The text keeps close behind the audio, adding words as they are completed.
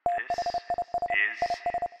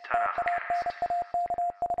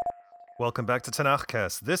Welcome back to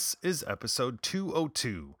Tanakhcast. This is episode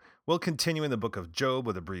 202. We'll continue in the book of Job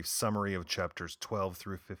with a brief summary of chapters 12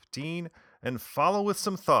 through 15 and follow with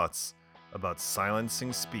some thoughts about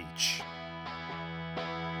silencing speech.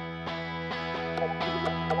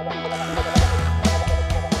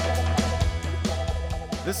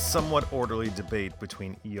 This somewhat orderly debate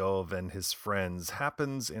between Eov and his friends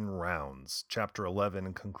happens in rounds. Chapter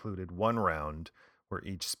 11 concluded one round, where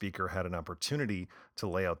each speaker had an opportunity to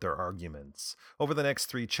lay out their arguments. Over the next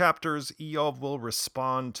three chapters, Eov will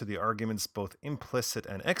respond to the arguments, both implicit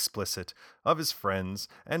and explicit, of his friends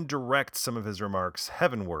and direct some of his remarks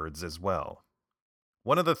heavenwards as well.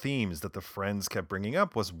 One of the themes that the friends kept bringing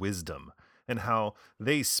up was wisdom, and how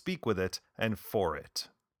they speak with it and for it.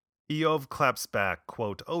 Eov claps back,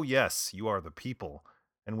 quote, "Oh yes, you are the people,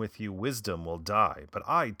 and with you wisdom will die, but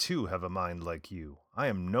I too have a mind like you. I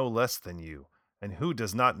am no less than you, and who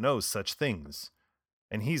does not know such things?"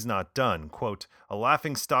 And he's not done, quote, "A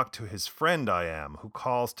laughing stock to his friend I am, who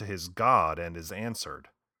calls to his God and is answered."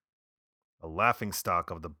 A laughing stock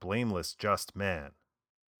of the blameless just man.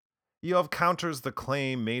 Eov counters the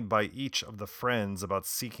claim made by each of the friends about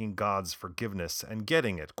seeking God's forgiveness and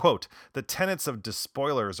getting it. Quote, "The tenets of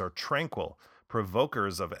despoilers are tranquil,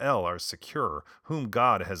 provokers of El are secure, whom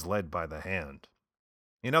God has led by the hand."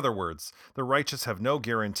 In other words, the righteous have no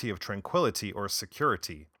guarantee of tranquility or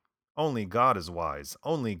security. Only God is wise,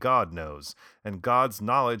 only God knows, and God's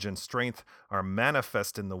knowledge and strength are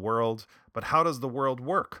manifest in the world. But how does the world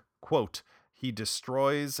work? Quote, "He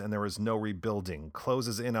destroys and there is no rebuilding,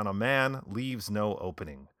 closes in on a man, leaves no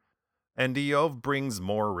opening." And Eov brings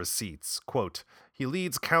more receipts. Quote, "He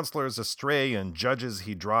leads counselors astray and judges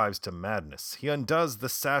he drives to madness. He undoes the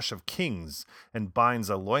sash of kings and binds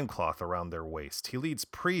a loincloth around their waist. He leads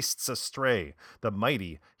priests astray. The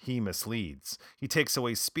mighty he misleads. He takes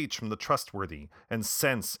away speech from the trustworthy, and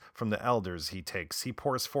sense from the elders he takes. He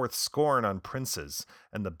pours forth scorn on princes,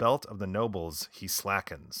 and the belt of the nobles he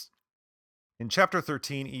slackens." In chapter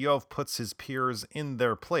 13, Eov puts his peers in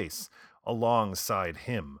their place alongside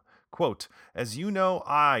him. Quote, "As you know,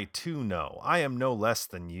 I too know. I am no less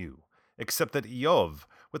than you. Except that Eov,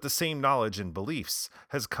 with the same knowledge and beliefs,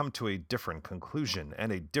 has come to a different conclusion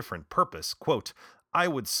and a different purpose. Quote, I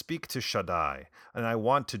would speak to Shaddai, and I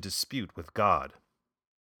want to dispute with God.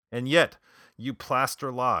 And yet, you plaster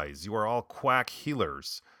lies. You are all quack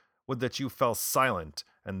healers. Would that you fell silent,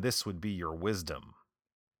 and this would be your wisdom."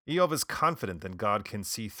 Eov is confident that God can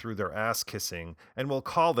see through their ass kissing and will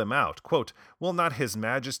call them out. Quote, "Will not his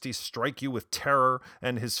majesty strike you with terror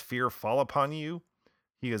and his fear fall upon you?"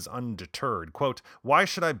 He is undeterred. Quote, "Why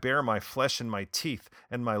should I bear my flesh in my teeth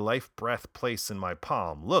and my life breath place in my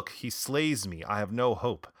palm? Look, he slays me. I have no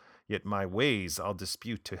hope. Yet my ways I'll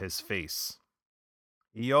dispute to his face."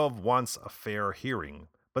 Eov wants a fair hearing,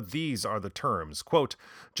 but these are the terms. Quote,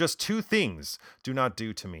 "Just two things do not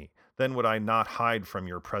do to me. Then would I not hide from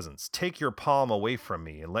your presence. Take your palm away from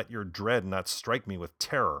me, and let your dread not strike me with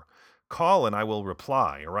terror. Call, and I will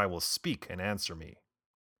reply, or I will speak and answer me."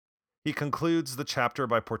 He concludes the chapter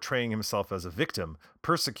by portraying himself as a victim,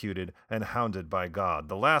 persecuted and hounded by God.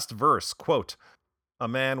 The last verse, quote, "A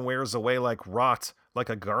man wears away like rot, like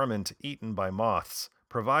a garment eaten by moths,"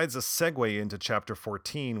 provides a segue into chapter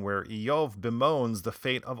 14, where Eov bemoans the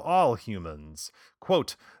fate of all humans.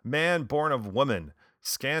 Quote, "Man born of woman,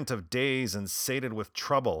 scant of days and sated with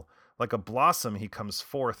trouble, like a blossom he comes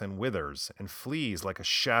forth and withers, and flees like a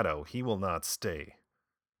shadow, he will not stay."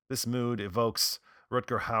 This mood evokes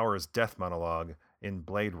Rutger Hauer's death monologue in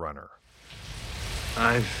Blade Runner.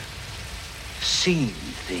 I've seen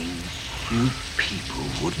things you people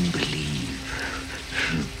wouldn't believe.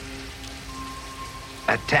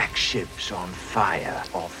 Attack ships on fire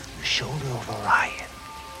off the shoulder of Orion.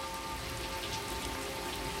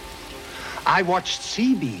 I watched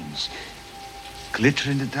sea beams glitter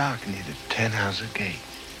in the dark near the Tannhauser Gate.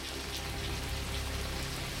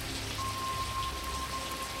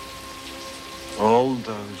 All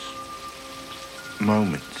those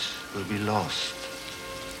moments will be lost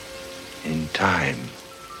in time,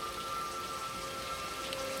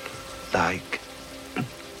 like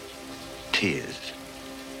tears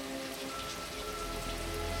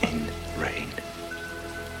in rain.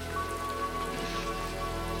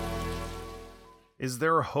 Is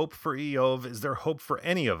there hope for Eov? Is there hope for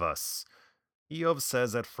any of us? Eov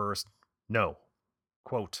says at first, no.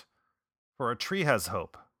 Quote, "For a tree has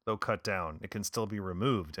hope. Though cut down, it can still be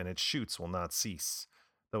removed, and its shoots will not cease.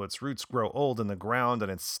 Though its roots grow old in the ground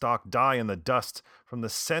and its stalk die in the dust, from the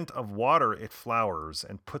scent of water it flowers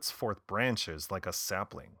and puts forth branches like a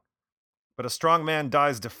sapling. But a strong man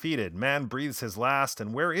dies defeated. Man breathes his last,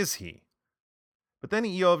 and where is he? But then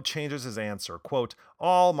Eov changes his answer, quote,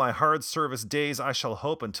 "All my hard service days I shall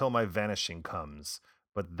hope until my vanishing comes."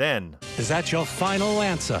 But then... Is that your final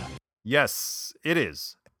answer? Yes, it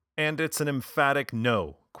is. And it's an emphatic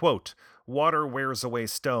no. Quote, "Water wears away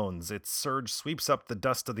stones, its surge sweeps up the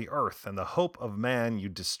dust of the earth, and the hope of man you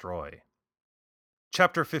destroy."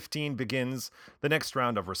 Chapter 15 begins the next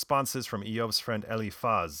round of responses from Eov's friend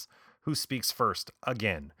Eliphaz, who speaks first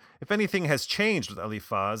again. If anything has changed with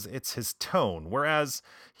Eliphaz, it's his tone. Whereas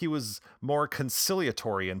he was more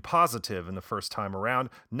conciliatory and positive in the first time around,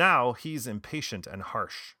 now he's impatient and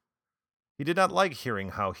harsh. He did not like hearing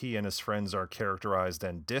how he and his friends are characterized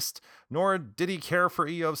and dissed, nor did he care for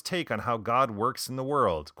Eov's take on how God works in the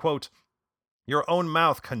world. Quote, "Your own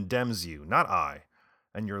mouth condemns you, not I,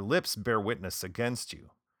 and your lips bear witness against you.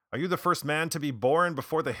 Are you the first man to be born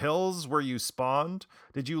before the hills where you spawned?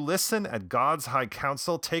 Did you listen at God's high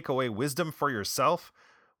council, take away wisdom for yourself?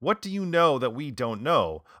 What do you know that we don't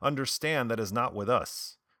know? Understand that is not with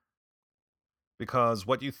us. Because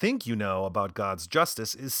what you think you know about God's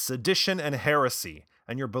justice is sedition and heresy,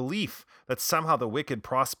 and your belief that somehow the wicked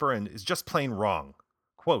prosper and is just plain wrong.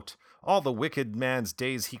 Quote, all the wicked man's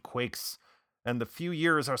days he quakes, and the few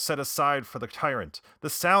years are set aside for the tyrant.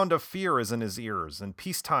 The sound of fear is in his ears, and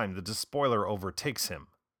peacetime the despoiler overtakes him.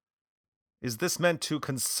 Is this meant to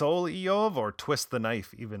console Eov or twist the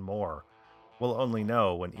knife even more? We'll only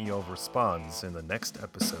know when Eov responds in the next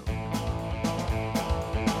episode.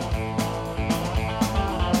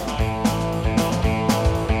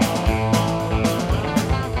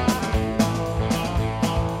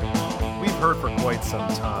 We've heard for quite some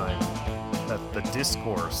time that the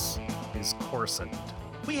discourse is coarsened.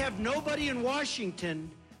 We have nobody in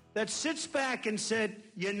Washington that sits back and said,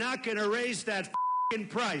 "You're not going to raise that f***ing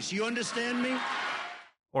price." You understand me?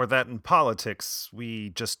 Or that in politics, we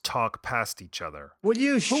just talk past each other. Will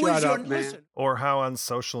you shut up, man? Listen. Or how on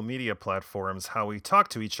social media platforms, how we talk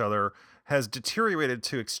to each other has deteriorated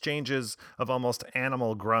to exchanges of almost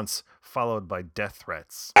animal grunts followed by death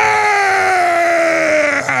threats.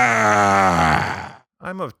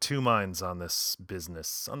 I'm of two minds on this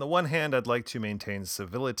business. On the one hand, I'd like to maintain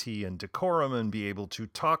civility and decorum and be able to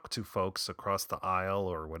talk to folks across the aisle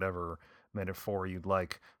or whatever metaphor you'd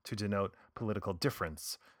like to denote political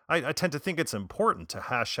difference. I tend to think it's important to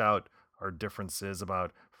hash out our differences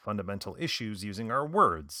about fundamental issues using our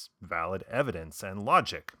words, valid evidence, and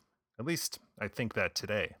logic. At least, I think that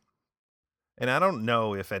today. And I don't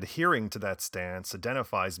know if adhering to that stance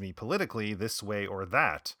identifies me politically this way or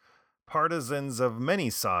that. Partisans of many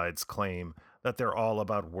sides claim that they're all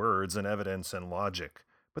about words and evidence and logic,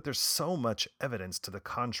 but there's so much evidence to the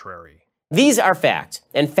contrary. These are facts,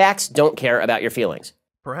 and facts don't care about your feelings.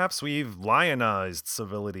 Perhaps we've lionized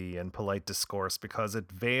civility and polite discourse because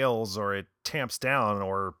it veils or it tamps down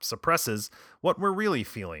or suppresses what we're really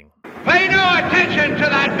feeling. Pay no attention to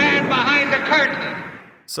that man behind the curtain.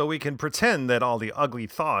 So we can pretend that all the ugly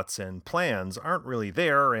thoughts and plans aren't really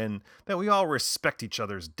there and that we all respect each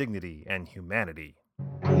other's dignity and humanity.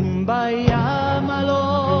 Kumbaya, my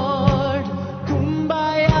lord,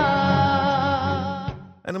 kumbaya.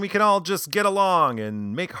 And we can all just get along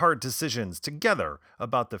and make hard decisions together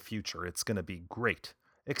about the future. It's going to be great.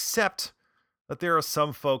 Except that there are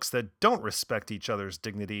some folks that don't respect each other's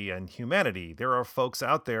dignity and humanity. There are folks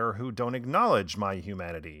out there who don't acknowledge my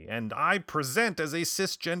humanity, and I present as a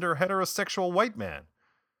cisgender heterosexual white man.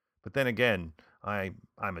 But then again, I'm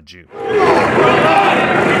a Jew.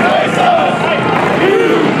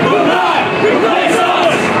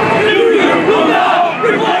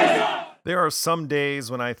 There are some days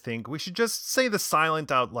when I think we should just say the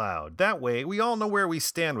silent out loud. That way, we all know where we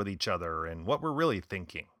stand with each other and what we're really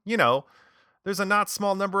thinking. You know, there's a not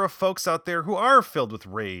small number of folks out there who are filled with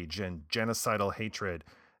rage and genocidal hatred,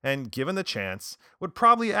 and given the chance, would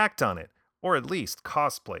probably act on it, or at least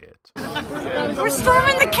cosplay it. We're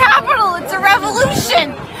storming the Capitol! It's a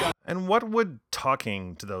revolution! And what would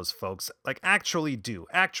talking to those folks actually do,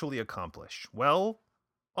 actually accomplish? Well,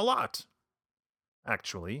 a lot,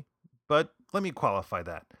 actually. But let me qualify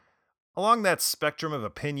that. Along that spectrum of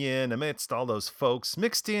opinion, amidst all those folks,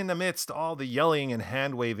 mixed in amidst all the yelling and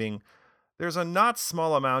hand-waving, there's a not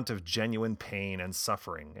small amount of genuine pain and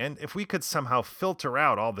suffering, and if we could somehow filter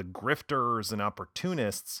out all the grifters and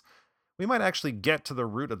opportunists, we might actually get to the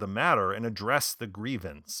root of the matter and address the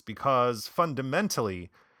grievance, because fundamentally,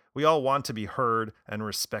 we all want to be heard and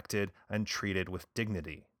respected and treated with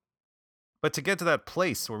dignity. But to get to that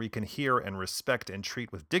place where we can hear and respect and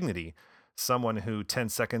treat with dignity someone who 10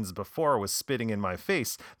 seconds before was spitting in my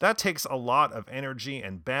face, that takes a lot of energy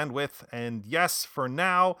and bandwidth, and yes, for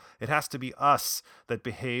now, it has to be us that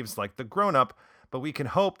behaves like the grown-up, but we can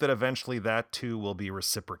hope that eventually that too will be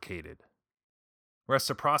reciprocated.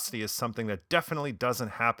 Reciprocity is something that definitely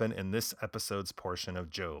doesn't happen in this episode's portion of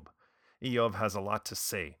Job. Eov has a lot to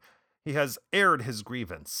say. He has aired his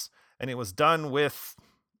grievance, and it was done with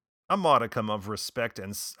a modicum of respect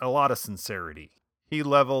and a lot of sincerity. He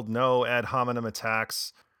leveled no ad hominem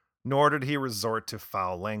attacks, nor did he resort to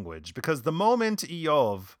foul language, because the moment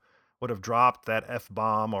Eov would have dropped that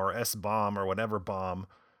F-bomb or S-bomb or whatever bomb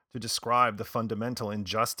to describe the fundamental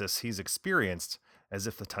injustice he's experienced, as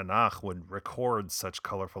if the Tanakh would record such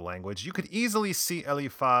colorful language, you could easily see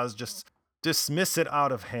Eliphaz just dismiss it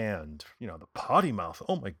out of hand. The potty mouth,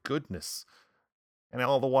 oh my goodness. And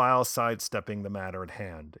all the while sidestepping the matter at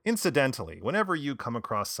hand. Incidentally, whenever you come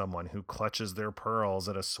across someone who clutches their pearls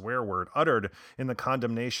at a swear word uttered in the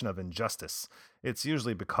condemnation of injustice, it's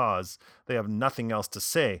usually because they have nothing else to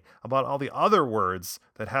say about all the other words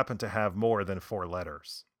that happen to have more than 4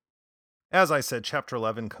 letters. As I said, Chapter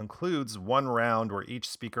 11 concludes one round where each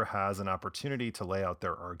speaker has an opportunity to lay out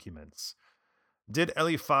their arguments. Did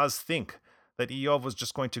Eliphaz think that Eov was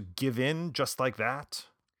just going to give in just like that?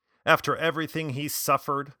 After everything he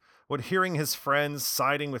suffered, would hearing his friends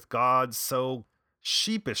siding with God so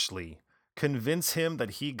sheepishly convince him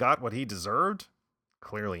that he got what he deserved?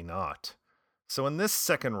 Clearly not. So in this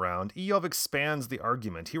second round, Eov expands the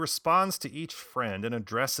argument. He responds to each friend and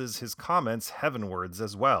addresses his comments heavenwards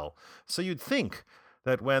as well. So you'd think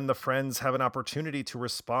that when the friends have an opportunity to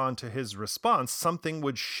respond to his response, something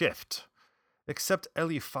would shift. Except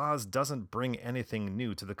Eliphaz doesn't bring anything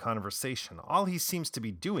new to the conversation. All he seems to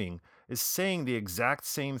be doing is saying the exact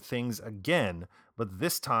same things again, but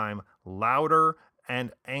this time louder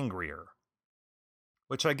and angrier.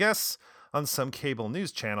 Which I guess on some cable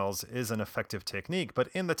news channels is an effective technique, but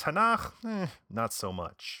in the Tanakh, not so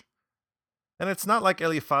much. And it's not like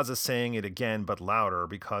Eliphaz is saying it again but louder,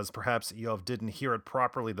 because perhaps Eov didn't hear it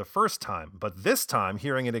properly the first time, but this time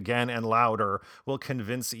hearing it again and louder will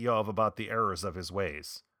convince Eov about the errors of his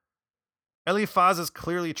ways. Eliphaz is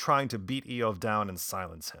clearly trying to beat Eov down and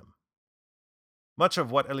silence him. Much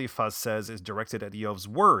of what Eliphaz says is directed at Eov's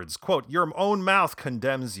words. Quote, "Your own mouth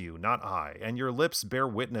condemns you, not I, and your lips bear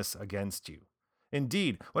witness against you."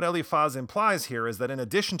 Indeed, what Eliphaz implies here is that in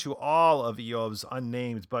addition to all of Eov's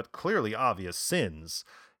unnamed but clearly obvious sins,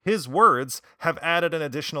 his words have added an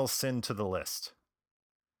additional sin to the list.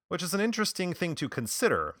 Which is an interesting thing to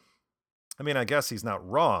consider. I guess he's not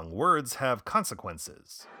wrong. Words have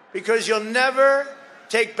consequences. Because you'll never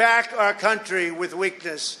take back our country with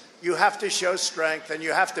weakness. You have to show strength and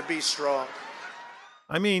you have to be strong.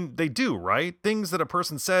 They do, right? Things that a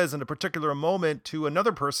person says in a particular moment to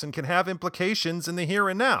another person can have implications in the here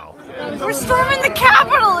and now. We're storming the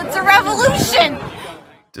Capitol! It's a revolution!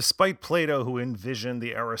 Despite Plato, who envisioned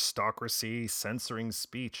the aristocracy censoring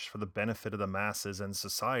speech for the benefit of the masses and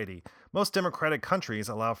society, most democratic countries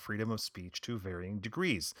allow freedom of speech to varying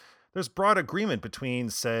degrees. There's broad agreement between,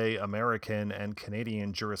 say, American and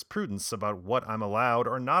Canadian jurisprudence about what I'm allowed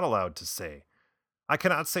or not allowed to say. I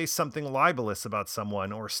cannot say something libelous about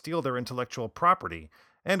someone or steal their intellectual property,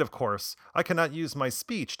 and of course, I cannot use my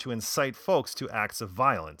speech to incite folks to acts of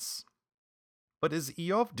violence. But is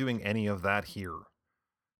Eov doing any of that here?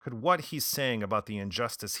 Could what he's saying about the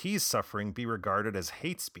injustice he's suffering be regarded as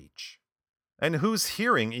hate speech? And who's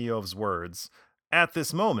hearing Eov's words at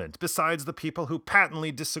this moment, besides the people who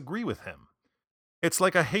patently disagree with him? It's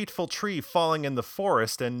like a hateful tree falling in the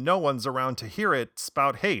forest and no one's around to hear it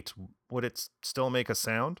spout hate. Would it still make a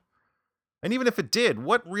sound? And even if it did,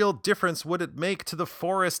 what real difference would it make to the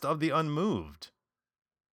forest of the unmoved?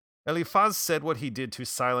 Eliphaz said what he did to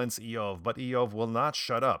silence Eov, but Eov will not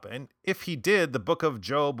shut up. And if he did, the book of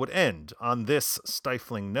Job would end on this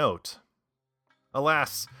stifling note.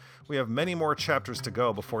 Alas, we have many more chapters to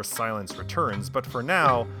go before silence returns, but for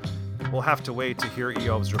now, we'll have to wait to hear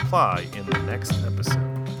Eov's reply in the next episode.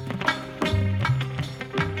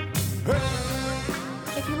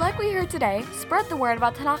 If you like what you heard today, spread the word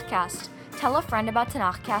about Tanakhcast. Tell a friend about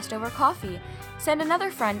Tanakhcast over coffee. Send another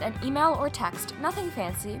friend an email or text, nothing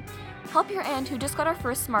fancy. Help your aunt who just got her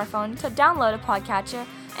first smartphone to download a podcatcher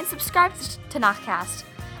and subscribe to Tanakhcast.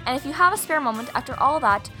 And if you have a spare moment after all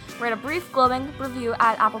that, write a brief glowing review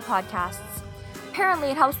at Apple Podcasts. Apparently,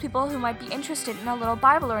 it helps people who might be interested in a little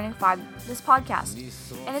Bible learning vibe this podcast,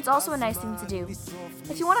 and it's also a nice thing to do.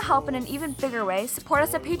 If you want to help in an even bigger way, support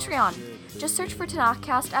us at Patreon. Just search for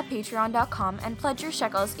Tanakhcast at patreon.com and pledge your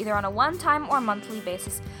shekels either on a one-time or monthly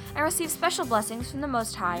basis and receive special blessings from the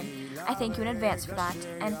Most High. I thank you in advance for that,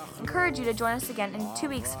 and encourage you to join us again in 2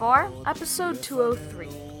 weeks for Episode 203,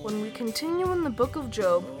 when we continue in the book of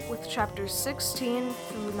Job with chapters 16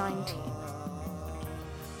 through 19.